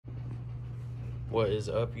What is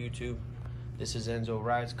up, YouTube? This is Enzo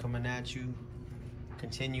Rides coming at you,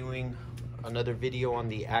 continuing another video on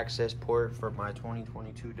the access port for my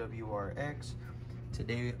 2022 WRX.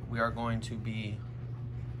 Today we are going to be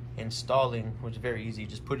installing, which is very easy,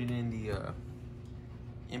 just put it in the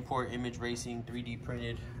Import Image Racing 3D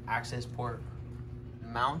printed access port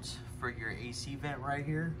mount for your AC vent right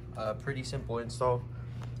here. Pretty simple install,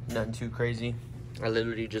 nothing too crazy. I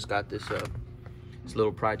literally just got this this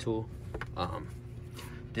little pry tool.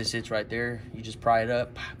 This sits right there. You just pry it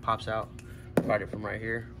up, pops out. Pried it from right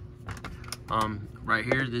here. Right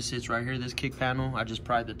here, this sits right here. This kick panel, I just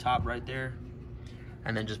pried the top right there,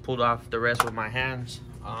 and then just pulled off the rest with my hands.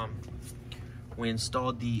 We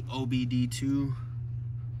installed the OBD2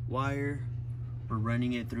 wire. We're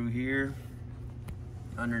running it through here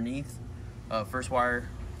underneath. The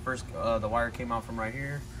wire came out from right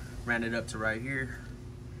here, ran it up to right here,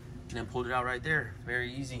 and then pulled it out right there.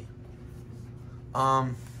 Very easy.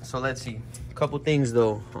 So let's see, a couple things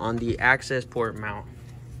though on the access port mount.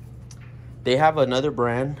 They have another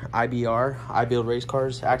brand, IBR, I Build Race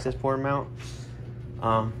Cars access port mount.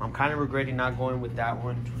 I'm kind of regretting not going with that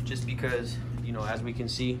one, just because, you know, as we can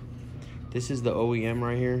see, this is the OEM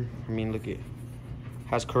right here. I mean, look, it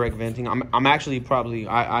has correct venting. I'm actually probably,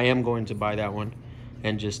 I am going to buy that one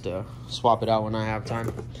and just swap it out when I have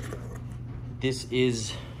time. This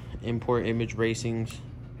is Import Image Racing's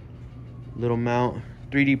little mount,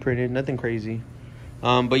 3D printed, nothing crazy.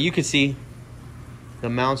 But you can see the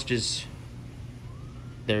mounts just,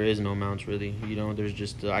 there is no mounts really, you know. There's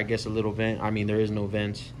just I guess a little vent. I mean, there is no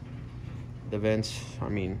vents. The vents, I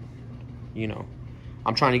mean, you know,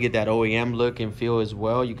 I'm trying to get that OEM look and feel as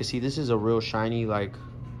well. You can see this is a real shiny like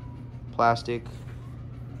plastic.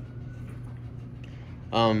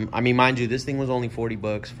 I mean, mind you, this thing was only 40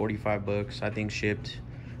 bucks, 45 bucks I think shipped.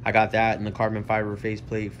 I got that and the carbon fiber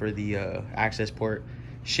faceplate for the access port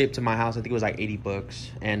shipped to my house. I think it was like 80 bucks.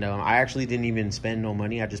 And I actually didn't even spend no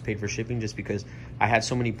money. I just paid for shipping just because I had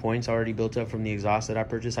so many points already built up from the exhaust that I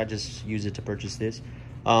purchased. I just used it to purchase this.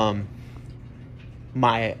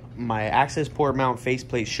 My access port mount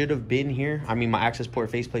faceplate should have been here. I mean, my access port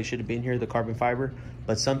faceplate should have been here, the carbon fiber.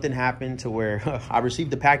 But something happened to where I received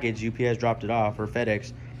the package, UPS dropped it off, or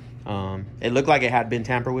FedEx. It looked like it had been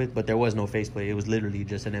tampered with, but there was no faceplate. It was literally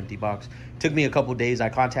just an empty box. Took me a couple days. I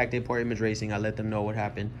contacted Import Image Racing. I let them know what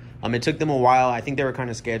happened. It took them a while. I think they were kind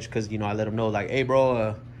of sketched because, you know, I let them know like, hey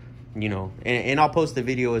bro, you know, and I'll post the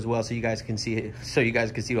video as well so you guys can see it, so you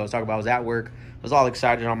guys can see what I was talking about. I was at work. I was all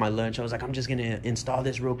excited on my lunch. I was like, I'm just gonna install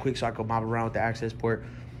this real quick so I could mob around with the access port.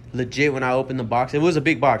 Legit, when I opened the box, it was a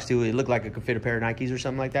big box too. It looked like it could fit a pair of Nikes or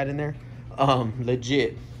something like that in there.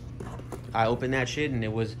 Legit, I opened that shit and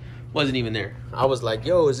it wasn't even there. I was like,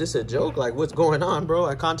 yo, is this a joke? Like, what's going on, bro?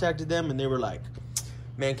 I contacted them and they were like,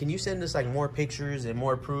 man, can you send us like more pictures and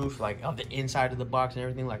more proof like of the inside of the box and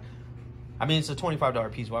everything? Like, I mean, it's a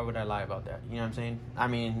 $25 piece. Why would I lie about that? You know what I'm saying? I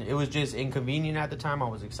mean, it was just inconvenient at the time. I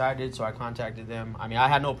was excited, so I contacted them. I mean, I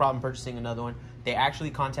had no problem purchasing another one. They actually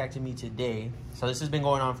contacted me today. So this has been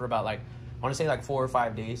going on for about like, I want to say like 4 or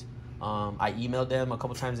 5 days. I emailed them a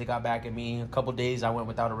couple times. They got back at me. A couple days I went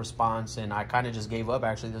without a response, and I kind of just gave up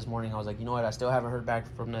actually this morning. I was like, you know what? I still haven't heard back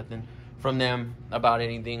from them about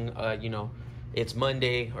anything. You know, it's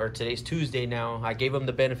Monday, or today's Tuesday now. I gave them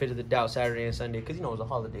the benefit of the doubt Saturday and Sunday because, you know, it was the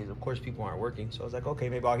holidays. Of course, people aren't working. So I was like, okay,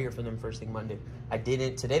 maybe I'll hear from them first thing Monday. I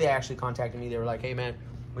didn't. Today they actually contacted me. They were like, hey man,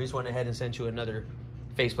 we just went ahead and sent you another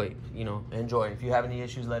faceplate, you know, enjoy. If you have any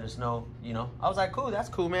issues, let us know, you know. I was like, cool, that's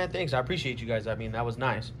cool, man, thanks, I appreciate you guys. I mean, that was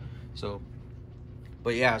nice. So,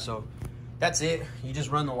 but yeah, so that's it. You just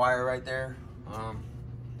run the wire right there,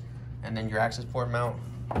 and then your access port mount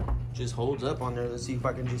just holds up on there. Let's see if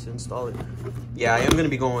I can just install it. Yeah, I am gonna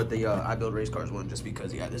be going with the I Build Race Cars one, just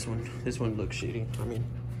because, yeah, this one looks shitty. I mean,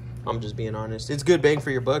 I'm just being honest. It's good bang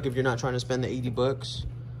for your buck if you're not trying to spend the 80 bucks,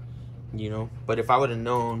 you know. But if I would have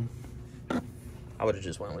known, I would have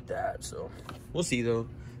just went with that. So we'll see though.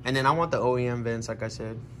 And then I want the OEM vents, like I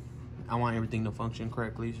said. I want everything to function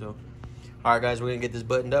correctly. So all right guys, we're gonna get this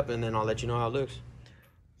buttoned up and then I'll let you know how it looks.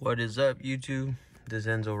 What is up, YouTube? This is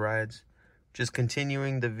Enzo Rides. Just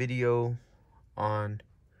continuing the video on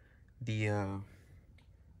the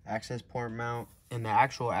access port mount and the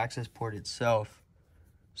actual access port itself.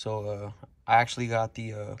 So I actually got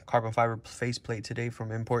the carbon fiber faceplate today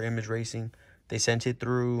from Import Image Racing. They sent it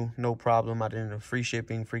through, no problem. I didn't know, free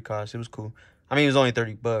shipping, free cost. It was cool. I mean, it was only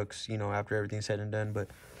 30 bucks, you know, after everything's said and done. But,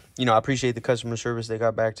 you know, I appreciate the customer service. They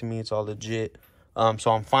got back to me. It's all legit.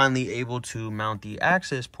 So I'm finally able to mount the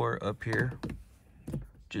access port up here.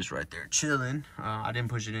 Just right there, chilling. I didn't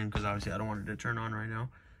push it in because obviously I don't want it to turn on right now.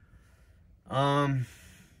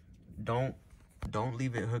 Don't don't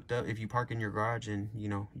leave it hooked up. If you park in your garage and, you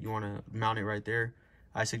know, you want to mount it right there,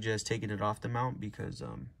 I suggest taking it off the mount because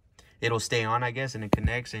it'll stay on, I guess, and it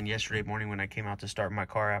connects. And yesterday morning when I came out to start my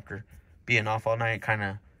car after being off all night,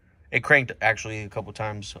 it cranked actually a couple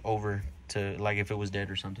times over to, like, if it was dead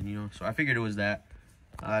or something, you know. So I figured it was that.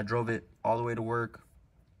 I drove it all the way to work,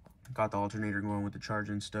 got the alternator going with the charge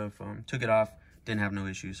and stuff, took it off, didn't have no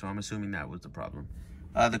issues, so I'm assuming that was the problem.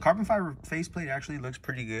 The carbon fiber faceplate actually looks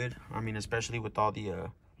pretty good. I mean, especially with all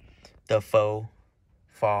the faux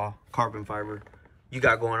carbon fiber you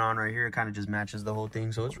got going on right here. It kind of just matches the whole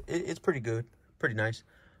thing, so it's pretty good, pretty nice.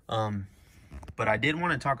 But I did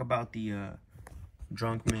want to talk about the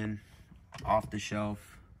Drunkmann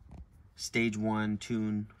off-the-shelf stage 1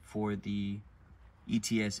 tune for the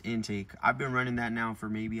ETS intake. I've been running that now for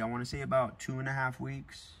maybe, I want to say, about 2.5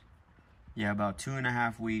 weeks. Yeah, about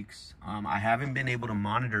 2.5 weeks. I haven't been able to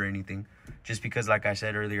monitor anything just because, like I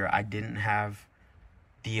said earlier, I didn't have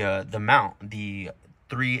the mount, the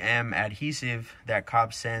 3M adhesive that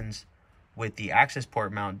Cobb sends with the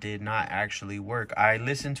accessport mount did not actually work. I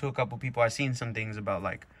listened to a couple people. I seen some things about,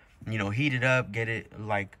 like, you know, heat it up, get it,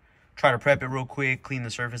 like, try to prep it real quick, clean the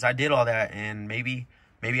surface. I did all that, and maybe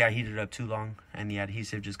I heated it up too long and the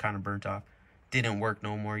adhesive just kind of burnt off. Didn't work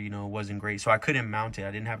no more, you know, it wasn't great. So I couldn't mount it.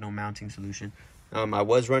 I didn't have no mounting solution. I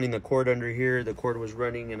was running the cord under here. The cord was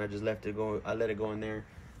running and I just let it go in there.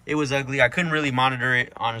 It was ugly. I couldn't really monitor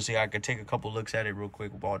it. Honestly, I could take a couple looks at it real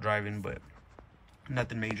quick while driving, but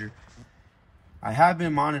nothing major. I have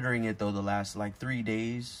been monitoring it though the last like 3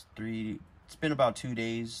 days. It's been about 2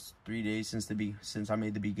 days, 3 days since I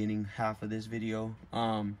made the beginning half of this video.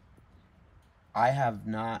 I have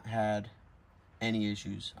not had any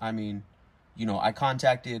issues. I mean, you know, I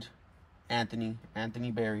contacted Anthony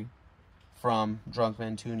Berry from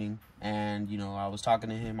Drunkmann Tuning, and, you know, I was talking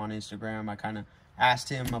to him on Instagram. I kind of asked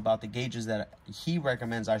him about the gauges that he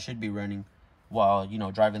recommends I should be running while, you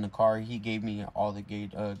know, driving the car. He gave me all the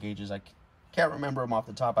gauges. I can't remember them off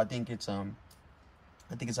the top. I think it's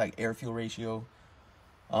like air fuel ratio.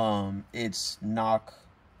 It's knock,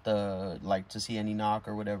 to see any knock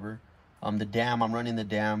or whatever. The dam, I'm running the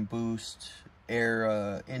dam, boost,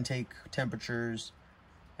 air intake temperatures,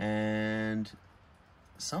 and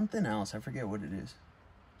something else. I forget what it is.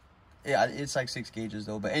 Yeah, it's like 6 gauges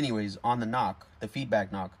though. But anyways, on the knock, the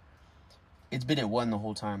feedback knock, it's been at 1 the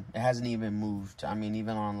whole time. It hasn't even moved. I mean,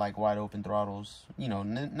 even on like wide open throttles, you know,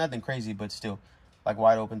 nothing crazy, but still, like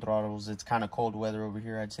wide open throttles. It's kind of cold weather over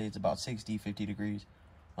here. I'd say it's about 60, 50 degrees.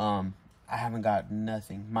 I haven't got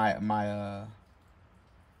nothing.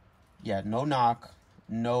 Yeah, no knock,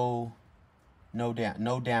 no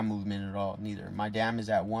dam movement at all, neither. My dam is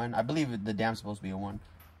at 1. I believe the dam's supposed to be at 1,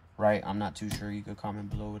 right? I'm not too sure. You could comment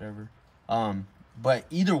below, whatever. But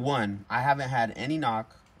either one, I haven't had any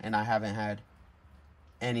knock, and I haven't had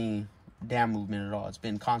any dam movement at all. It's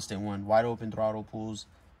been constant 1. Wide open throttle pulls,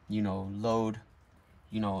 you know, load,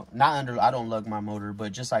 you know, I don't lug my motor,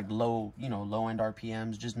 but just like low, you know, low end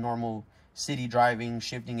RPMs, just normal city driving,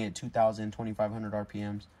 shifting at 2,000, 2,500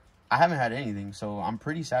 RPMs. I haven't had anything, so I'm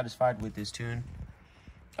pretty satisfied with this tune.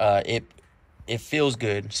 It feels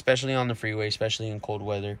good, especially on the freeway, especially in cold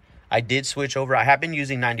weather. I did switch over. I have been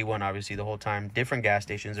using 91, obviously, the whole time. Different gas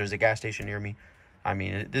stations. There's a gas station near me. I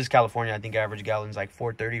mean, this is California. I think average gallon's like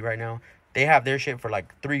 $4.30 right now. They have their shit for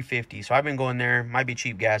like $3.50. So I've been going there. Might be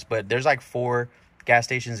cheap gas, but there's like 4 gas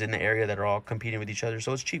stations in the area that are all competing with each other.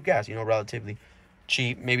 So it's cheap gas, you know, relatively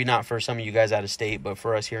cheap. Maybe not for some of you guys out of state, but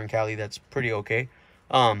for us here in Cali, that's pretty okay.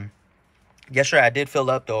 Yesterday I did fill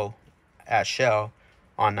up though at Shell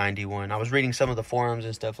on 91. I was reading some of the forums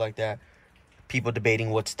and stuff like that. People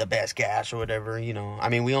debating what's the best gas or whatever, you know. I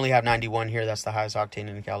mean, we only have 91 here. That's the highest octane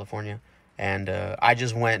in California. And I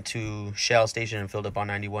just went to Shell station and filled up on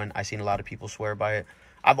 91. I seen a lot of people swear by it.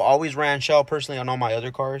 I've always ran Shell personally on all my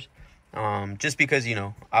other cars. Just because, you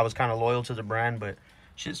know, I was kind of loyal to the brand, but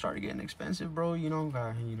shit started getting expensive, bro, you know,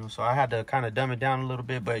 so I had to kind of dumb it down a little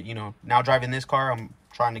bit. But, you know, now driving this car, I'm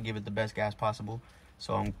trying to give it the best gas possible.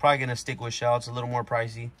 So I'm probably going to stick with Shell. It's a little more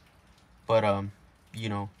pricey. But, you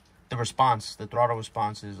know, the throttle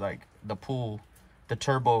response is like the pull, the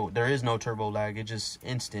turbo. There is no turbo lag. It's just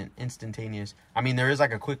instantaneous. I mean, there is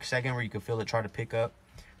like a quick second where you can feel it try to pick up.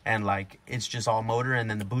 And like, it's just all motor, and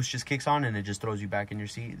then the boost just kicks on and it just throws you back in your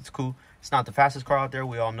seat. It's cool. It's not the fastest car out there.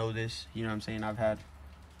 We all know this. You know what I'm saying? I've had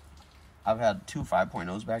 2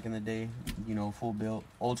 5.0s back in the day, you know, full built,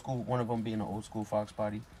 old school, one of them being an old school Fox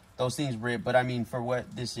body. Those things rip, but I mean, for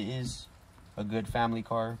what this is, a good family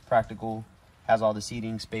car, practical, has all the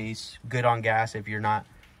seating space, good on gas if you're not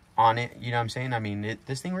on it, you know what I'm saying? I mean,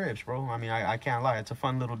 this thing rips, bro. I mean, I can't lie. It's a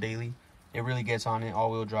fun little daily. It really gets on it,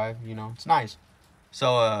 all-wheel drive, you know. It's nice.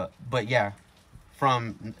 So, but yeah,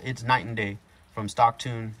 it's night and day from stock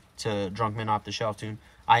tune to Drunkmann off the shelf tune.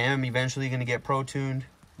 I am eventually going to get pro tuned.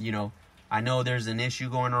 You know, I know there's an issue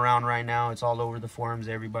going around right now. It's all over the forums.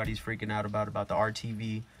 Everybody's freaking out about the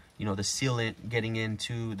RTV. You know, the sealant getting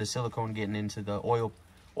into the silicone, getting into the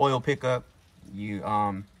oil pickup. I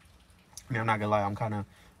mean, I'm not gonna lie, I'm kind of,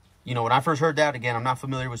 you know, when I first heard that, again, I'm not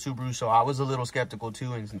familiar with Subaru, so I was a little skeptical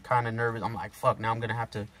too and kind of nervous. I'm like, fuck, now I'm gonna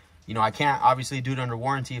have to, you know, I can't obviously do it under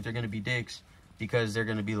warranty if they're gonna be dicks, because they're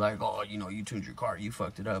gonna be like, oh, you know, you tuned your car, you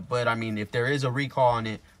fucked it up. But I mean, if there is a recall on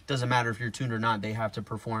it, doesn't matter if you're tuned or not, they have to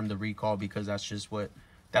perform the recall, because that's just what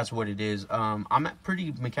it is. I'm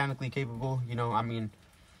pretty mechanically capable, you know. I mean,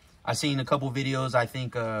 I seen a couple videos. I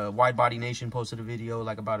think Wide Body Nation posted a video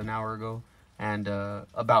like about an hour ago, and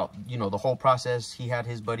about, you know, the whole process. He had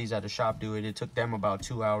his buddies at a shop do it. It took them about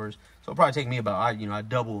 2 hours. So it'll probably take me about, you know, I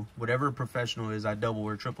double whatever a professional is. I double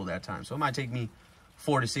or triple that time. So it might take me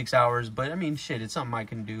 4 to 6 hours. But I mean, shit, it's something I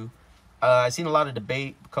can do. I seen a lot of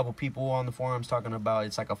debate. A couple people on the forums talking about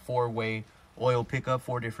it's like a 4-way oil pickup,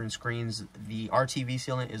 4 different screens. The RTV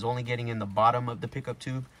sealant is only getting in the bottom of the pickup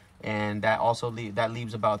tube, and that also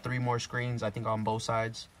leaves about 3 more screens, I think, on both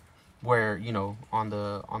sides, where, you know, on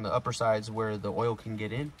the upper sides where the oil can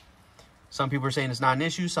get in. Some people are saying it's not an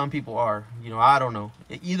issue. Some people are. You know, I don't know.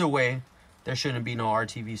 Either way, there shouldn't be no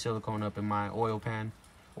RTV silicone up in my oil pan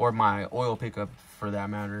or my oil pickup for that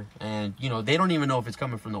matter. And, you know, they don't even know if it's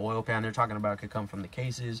coming from the oil pan. They're talking about it could come from the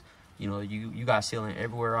cases. You know, you got sealant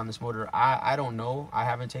everywhere on this motor. I don't know. I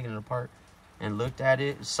haven't taken it apart and looked at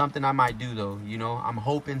it. Something I might do though. You know, I'm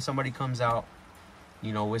hoping somebody comes out,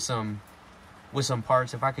 you know, with some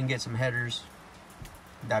parts. If I can get some headers,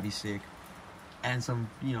 that'd be sick. And some,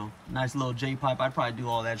 you know, nice little J-pipe. I'd probably do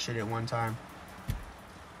all that shit at one time.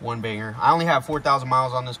 One banger. I only have 4,000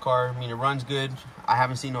 miles on this car. I mean, it runs good. I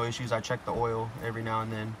haven't seen no issues. I check the oil every now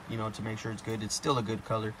and then, you know, to make sure it's good. It's still a good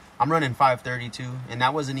color. I'm running 532, and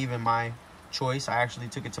that wasn't even my choice. I actually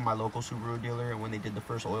took it to my local Subaru dealer, and when they did the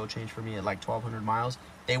first oil change for me at like 1,200 miles,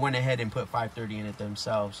 they went ahead and put 530 in it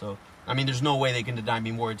themselves. So, I mean, there's no way they can deny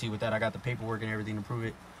me warranty with that. I got the paperwork and everything to prove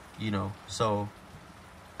it, you know, so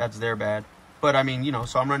that's their bad. But, I mean, you know,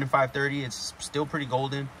 so I'm running 530. It's still pretty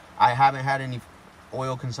golden. I haven't had any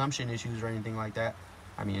oil consumption issues or anything like that.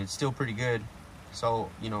 I mean, it's still pretty good. So,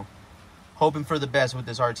 you know, hoping for the best with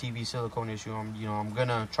this RTV silicone issue. I'm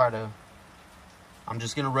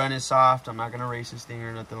just gonna run it soft. I'm not gonna race this thing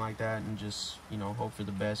or nothing like that, and just, you know, hope for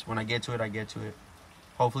the best. When I get to it, I get to it.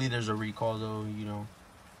 Hopefully there's a recall though, you know,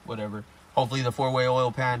 whatever. Hopefully the 4-way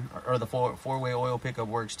oil pan or the four-way oil pickup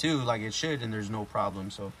works too, like it should, and there's no problem.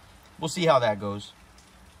 So we'll see how that goes.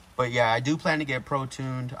 But yeah, I do plan to get pro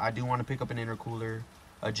tuned. I do want to pick up an intercooler,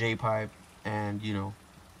 a J-pipe, and, you know,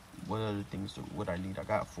 what other things would I need? I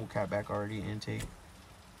got full catback already, intake.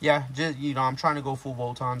 Yeah, just, you know, I'm trying to go full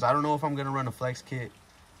bolt-ons. I don't know if I'm going to run a flex kit.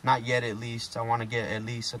 Not yet, at least. I want to get at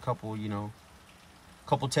least a couple, you know,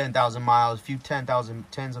 couple 10,000 miles, a few tens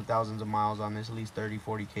of thousands of miles on this, at least 30,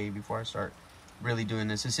 40K before I start really doing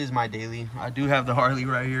this. This is my daily. I do have the Harley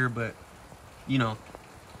right here, but, you know,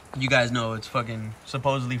 you guys know it's fucking,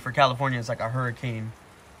 supposedly for California, it's like a hurricane.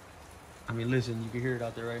 I mean, listen, you can hear it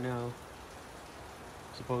out there right now.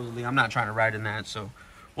 Supposedly, I'm not trying to ride in that, so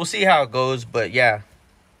we'll see how it goes. But yeah,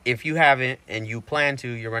 if you haven't and you plan to,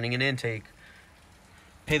 you're running an intake,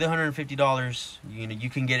 pay the $150. You know, you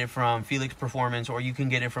can get it from Felix Performance, or you can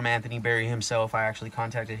get it from Anthony Berry himself. I actually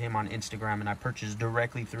contacted him on Instagram, and I purchased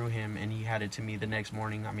directly through him, and he had it to me the next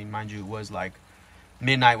morning. I mean, mind you, it was like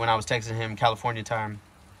midnight when I was texting him California time.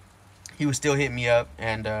 He was still hitting me up,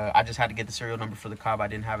 and I just had to get the serial number for the Cobb. I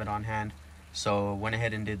didn't have it on hand, so went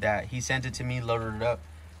ahead and did that. He sent it to me, loaded it up.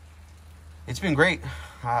 It's been great.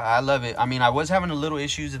 I love it. I mean, I was having a little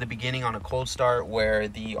issues at the beginning on a cold start where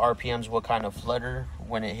the RPMs would kind of flutter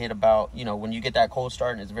when it hit about, you know, when you get that cold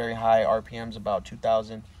start and it's very high RPMs, about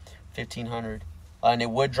 2,000, 1,500. And it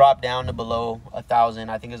would drop down to below 1,000.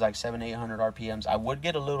 I think it was like 700, 800 RPMs. I would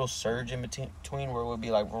get a little surge in between where it would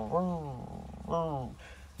be like,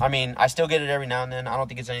 I mean, I still get it every now and then. I don't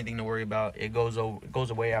think it's anything to worry about. It goes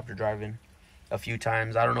away after driving a few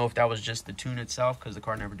times. I don't know if that was just the tune itself, because the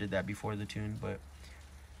car never did that before the tune. But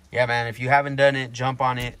yeah, man, if you haven't done it, jump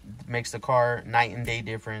on it. It makes the car night and day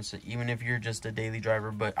difference, even if you're just a daily driver.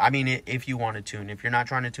 But I mean, if you want to tune, if you're not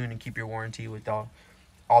trying to tune and keep your warranty with all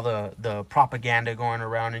the propaganda going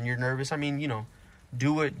around and you're nervous, I mean, you know,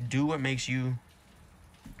 do what makes you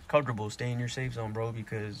comfortable. Stay in your safe zone, bro,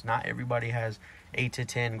 because not everybody has 8 to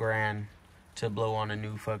 10 grand to blow on a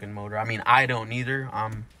new fucking motor. I mean, I don't either.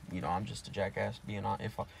 I'm just a jackass.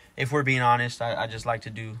 If we're being honest, I just like to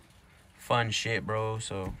do fun shit, bro.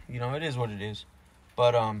 So, you know, it is what it is.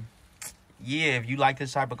 But yeah, if you like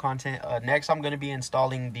this type of content, next I'm going to be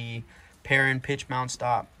installing the Perrin pitch mount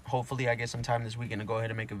stop. Hopefully I get some time this weekend to go ahead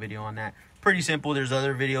and make a video on that. Pretty simple. There's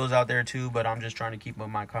other videos out there too, but I'm just trying to keep up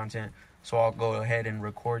my content, so I'll go ahead and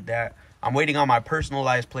record that. I'm waiting on my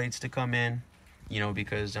personalized plates to come in, you know,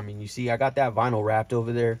 because I mean, you see I got that vinyl wrapped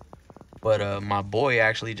over there, but my boy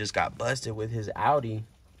actually just got busted with his Audi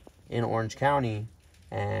in Orange County,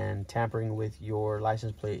 and tampering with your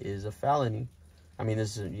license plate is a felony. I mean,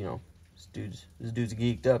 this is, you know, this dude's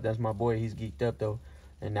geeked up. That's my boy. He's geeked up though,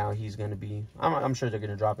 and now he's gonna be. I'm sure they're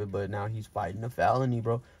gonna drop it, but now he's fighting a felony,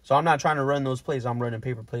 bro. So I'm not trying to run those plates. I'm running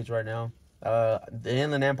paper plates right now. The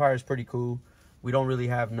Inland Empire is pretty cool. We don't really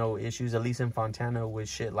have no issues, at least in Fontana, with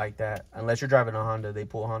shit like that. Unless you're driving a Honda, they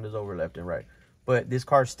pull Hondas over left and right. But this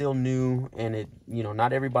car's still new, and it, you know,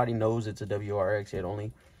 not everybody knows it's a WRX yet.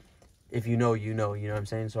 Only if you know, you know what I'm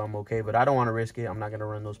saying? So I'm okay, but I don't want to risk it. I'm not going to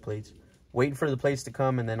run those plates. Waiting for the plates to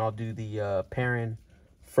come, and then I'll do the Perrin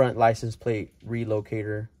front license plate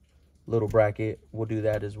relocator little bracket. We'll do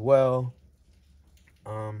that as well.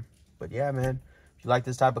 But yeah, man, if you like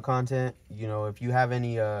this type of content, you know, if you have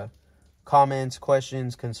any comments,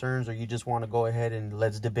 questions, concerns, or you just want to go ahead and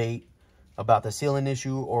let's debate about the sealing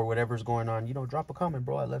issue or whatever's going on, you know, drop a comment,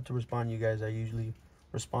 bro. I love to respond to you guys. I usually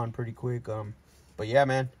respond pretty quick. But yeah,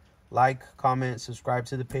 man, like, comment, subscribe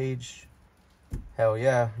to the page. Hell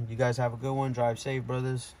yeah. You guys have a good one. Drive safe,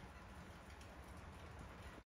 brothers.